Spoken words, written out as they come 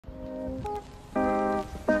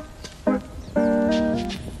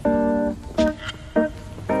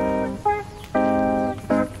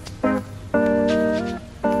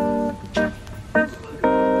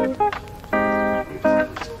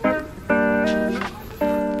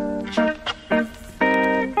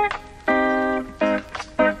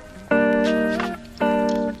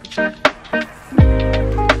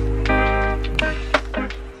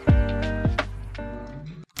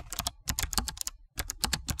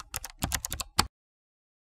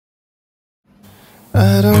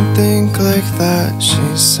I don't think like that,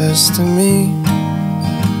 she says to me.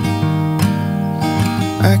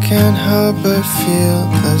 I can't help but feel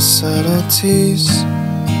the subtleties.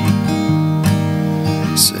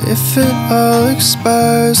 So if it all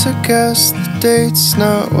expires, I guess the date's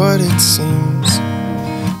not what it seems.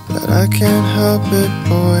 But I can't help it,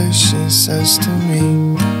 boy, she says to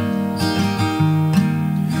me.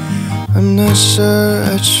 I'm not sure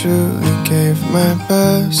I truly gave my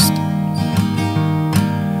best.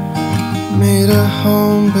 Made a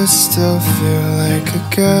home but still feel like a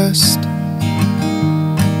guest.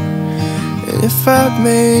 And if I've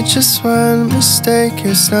made just one mistake,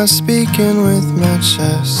 it's not speaking with my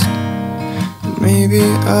chest. And maybe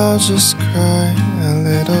I'll just cry a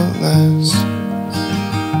little less.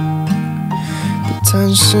 The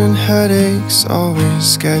tension headaches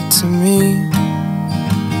always get to me.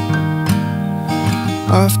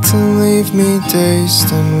 Often leave me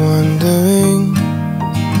dazed and wondering.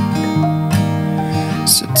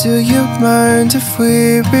 So do you mind if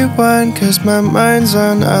we rewind? 'Cause my mind's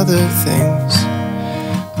on other things,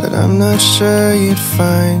 but I'm not sure you'd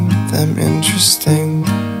find them interesting.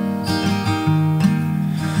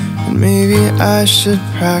 And maybe I should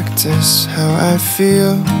practice how I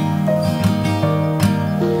feel,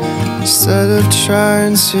 instead of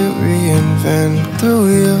trying to reinvent the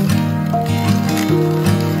wheel.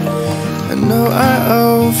 I know I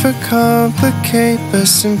overcomplicate, but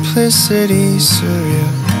simplicity's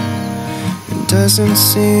surreal. It doesn't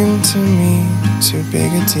seem to me too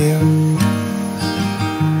big a deal.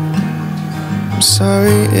 I'm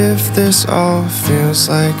sorry if this all feels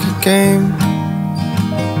like a game.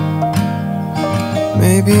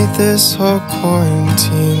 Maybe this whole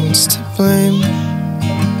quarantine's to blame.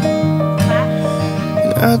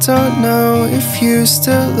 I don't know if you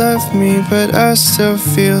still love me, but I still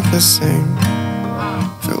feel the same.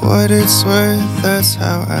 For what it's worth, that's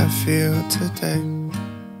how I feel today.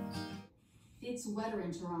 It's wetter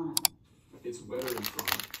in Toronto. It's wetter in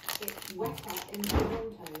Toronto. It's wetter in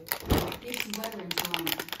Toronto. It's wetter in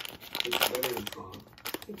Toronto. It's wetter in Toronto.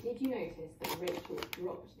 So did you notice that Rachel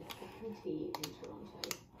dropped the second T in Toronto?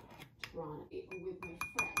 Toronto. With my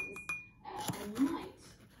friends, I might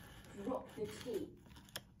drop the T.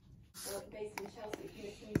 Based in Chelsea, if you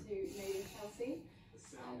listen to Made in Chelsea. The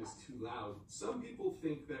sound is too loud. Some people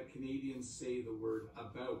think that Canadians say the word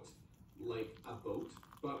about like a boat,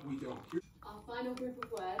 but we don't. Our final group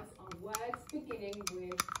of words are words beginning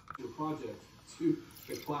with Your project to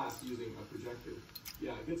the class using a projector.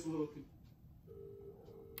 Yeah, it gets a little.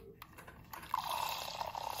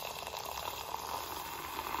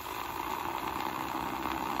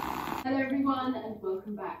 Hello everyone and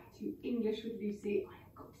welcome back to English with Lucy. I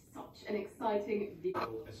have got such an exciting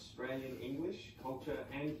video. Australian English, culture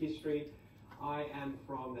and history. I am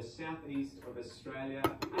from the southeast of Australia.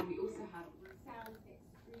 And we also have sound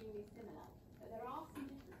extremely similar, but there are some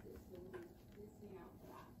differences, so we'll be listening out for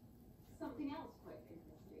that. Something else quite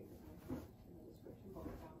interesting that I put in the description box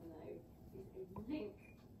down below is a link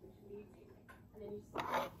which leads you, and then you sign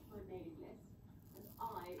up to my mailing list, and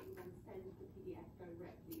I will then send the PDF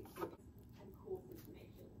directly to you and course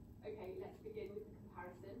information. Okay, let's begin with the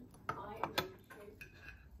comparison. I am going to show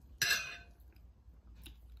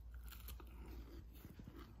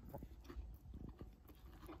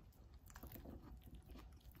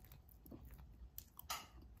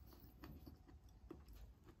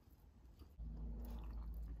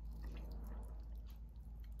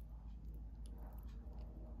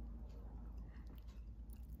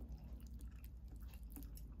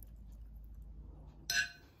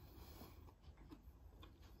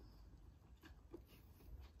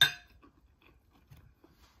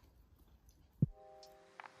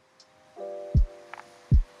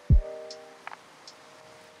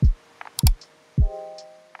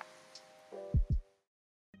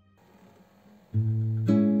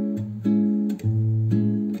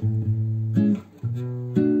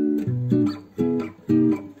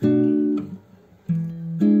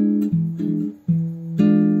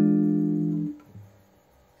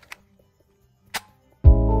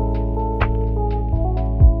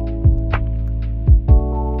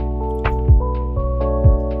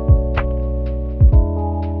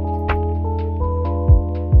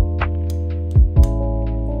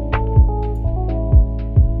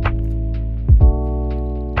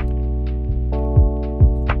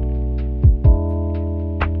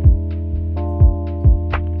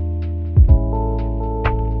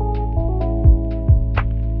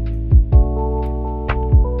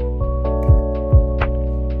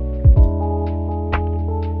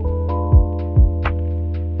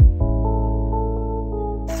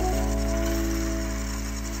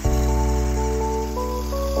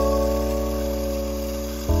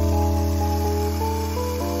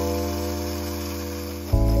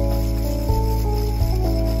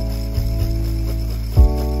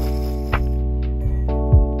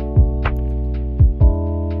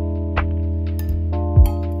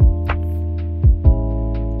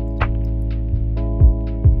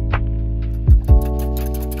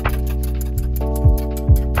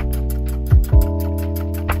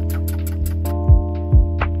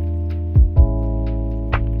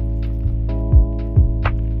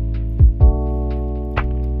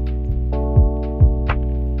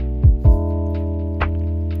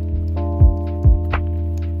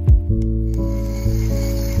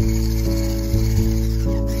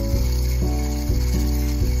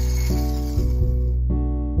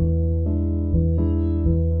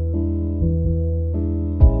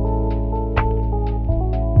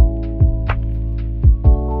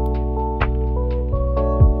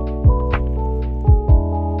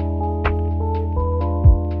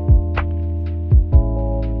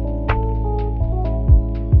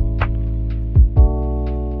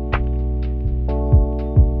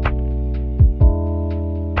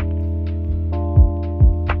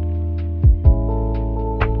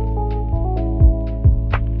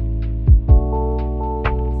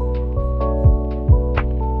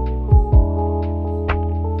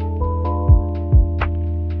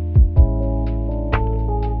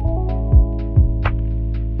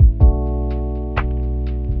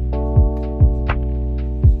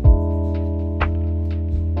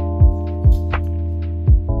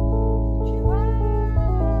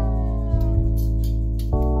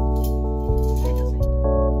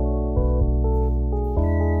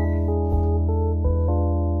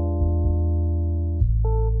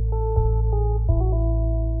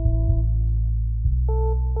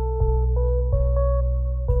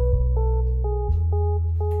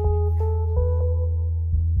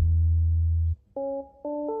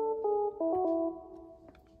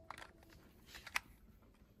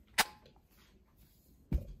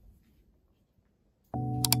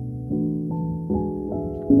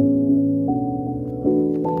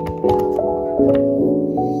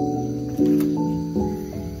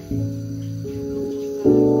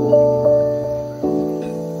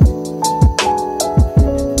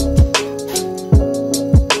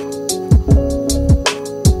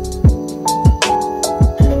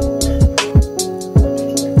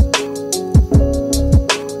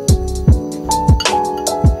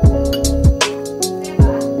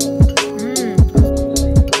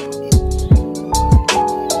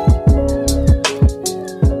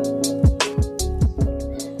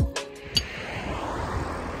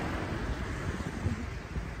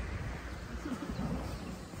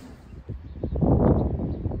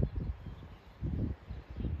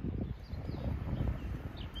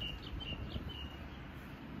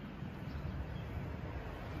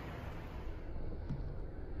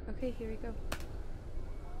Okay, here we go.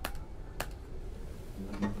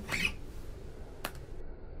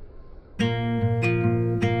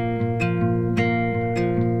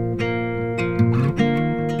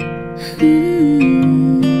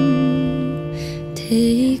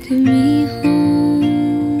 Take me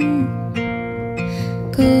home,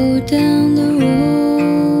 go down the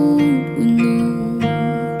road we know.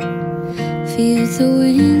 Feel the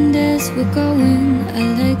wind as we're going. I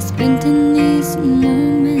like spending these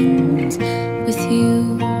moments with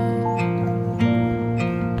you.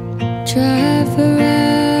 Drive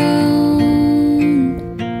around,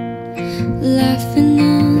 laughing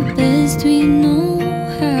the best we know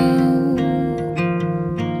how.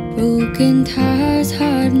 Broken tires,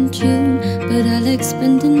 hard in June, but I like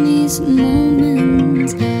spending these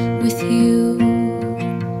moments with you.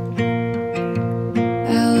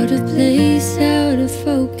 Out of place, out of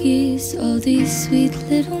focus, all these sweet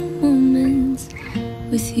little moments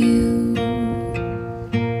with you.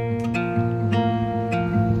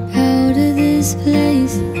 Out of this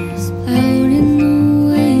place, out in the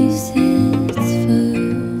waves, it's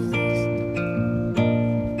first.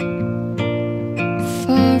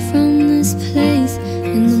 Far from this place,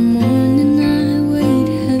 in the morning I wait,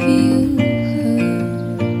 have you heard?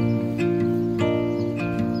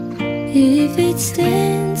 If it's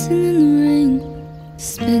dancing in the rain,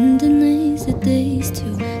 spending lazy days to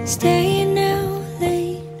staying out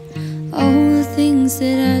late, all the things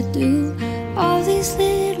that I do, all these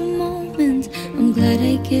little moments, I'm glad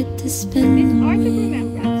I get to spend them with you.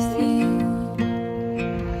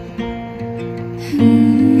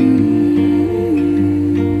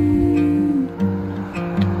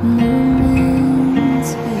 Moments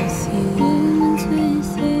with you, moments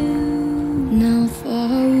with you. Now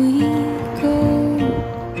far we go,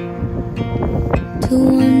 to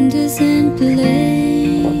wonders and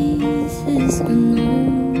places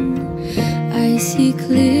unknown. I see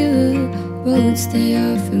clearer roads, they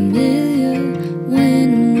are familiar when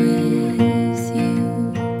I'm with you.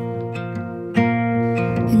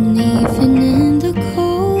 And even in the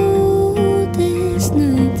coldest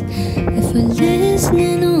nights, if we're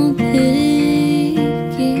listening or picking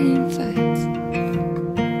fights,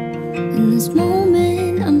 in this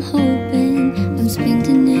moment I'm hoping I'm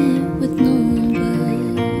spending it with no one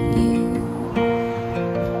but you.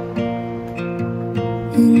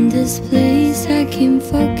 In this place I can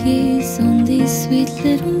focus on these sweet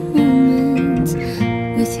little moments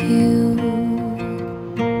with you.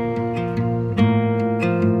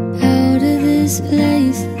 Out of this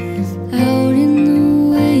place, out in the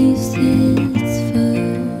waves, it's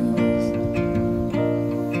first.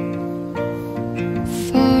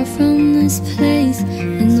 Far from this place,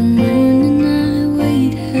 in the morning I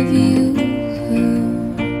wait, have you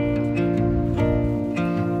heard?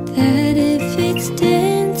 That if it's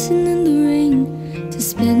dancing in the rain, to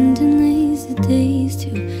spending lazy days, to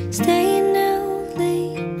staying out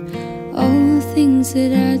late, all the things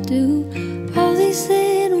that I do, all these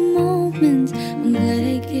little moments, I'm glad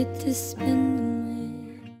I get to spend them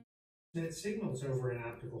with. Net signals over an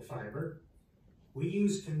optical fiber. We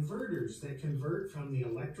use converters that convert from the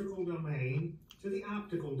electrical domain to the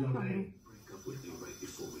optical domain. Break up with me right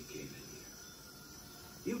before we came in here.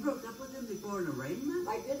 You broke up with him before an arraignment?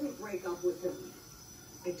 I didn't break up with him.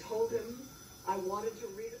 I told him I wanted to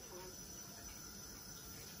read a time.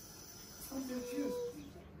 Oh, that's you.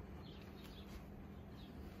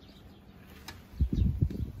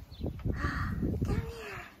 Come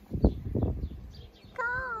here.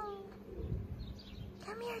 Come.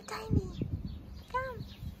 Come here, Tiny. Come.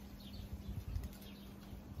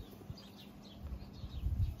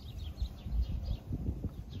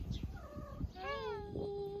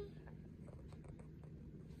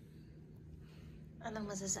 Anong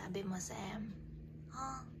masasabi mo, Sam?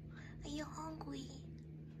 Huh? Are you hungry?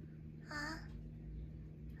 Huh?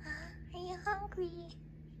 Huh? Are you hungry?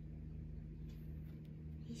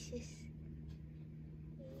 Jesus.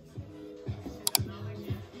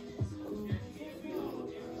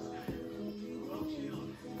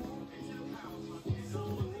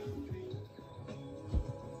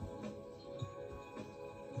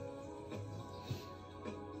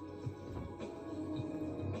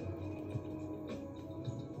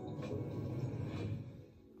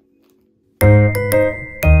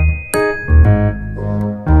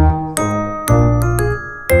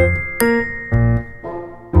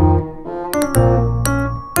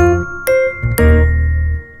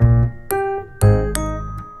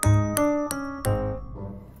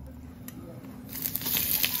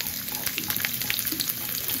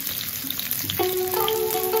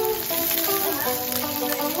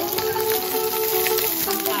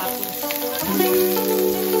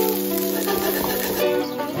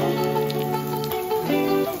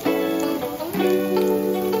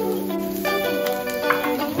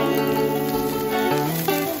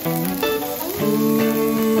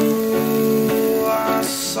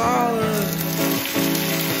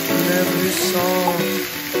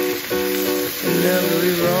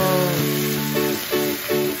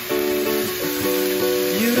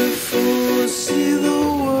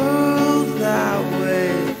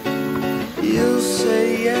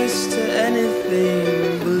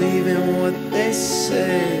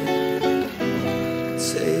 say,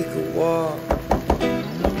 take a walk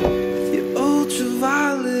with your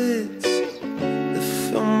ultraviolets that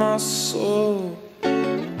fill my soul.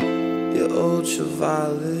 Your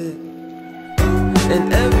ultraviolet. And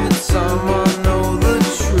every time I know the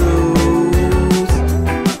truth,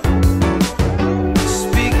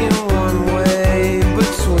 speaking one way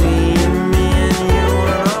between me and you,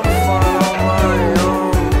 and I'm fine on my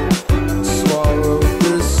own. So I wrote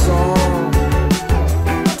this song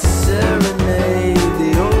to serenade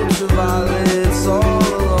the ultraviolets all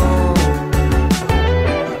alone.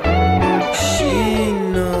 She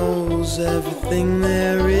knows everything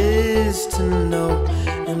there is to know,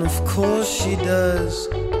 and of course she does.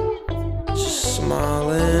 Just smile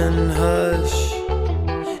and hush,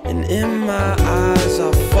 and in my eyes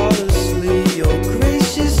I fall asleep. Your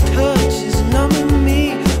gracious touch is numbing me.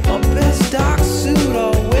 My best dark suit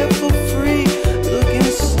I'll wear for free, looking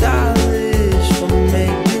stylish for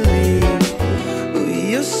make-believe. Ooh,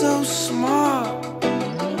 you're so smart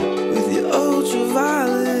with your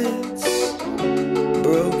ultraviolets,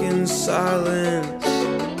 broken silence,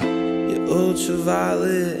 your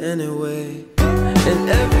ultraviolet anyway. And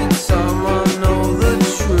every time I know the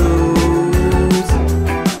truth,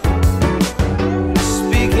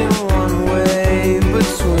 speaking one way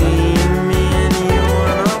between me and you,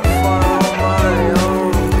 and I'm fine on my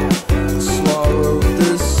own. So I wrote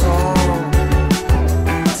this song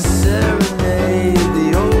to serenade the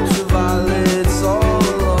ultraviolets all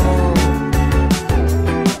alone.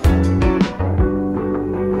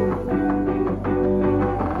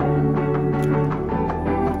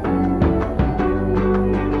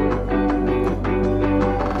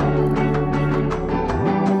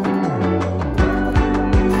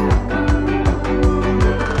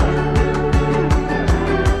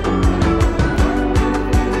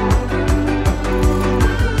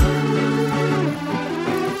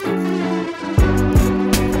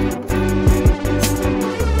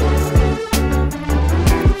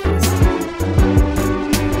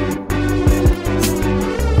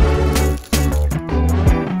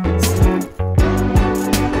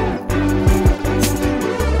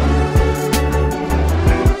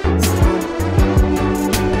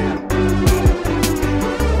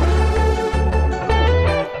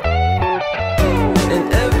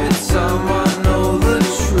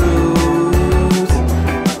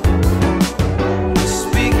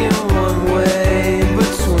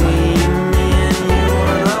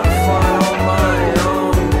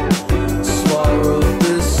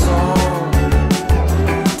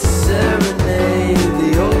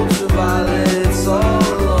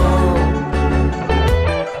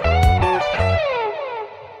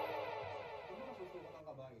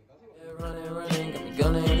 Running, got me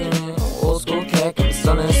gunning. Old school cat, got me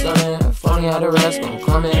stunning. Funny how the rest gon'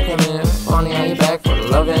 come in. Funny how you back for the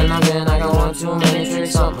loving. I got one too many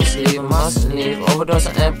tricks up my sleeve. I mustn't leave. Overdose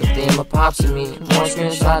of empathy. My pops and me. More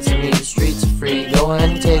screenshots of me. The streets are free. Go ahead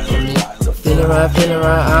and take from me. Feeling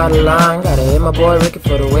right, out of line. Gotta hit my boy Ricky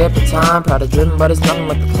for the whip of time. Proud of driven, but it's nothing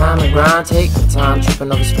but the climb and grind. Take the time,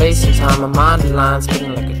 tripping over space and time. My mind aligns,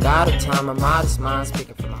 speaking like a god of time. My modest mind,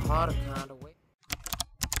 speaking from the heart of kind.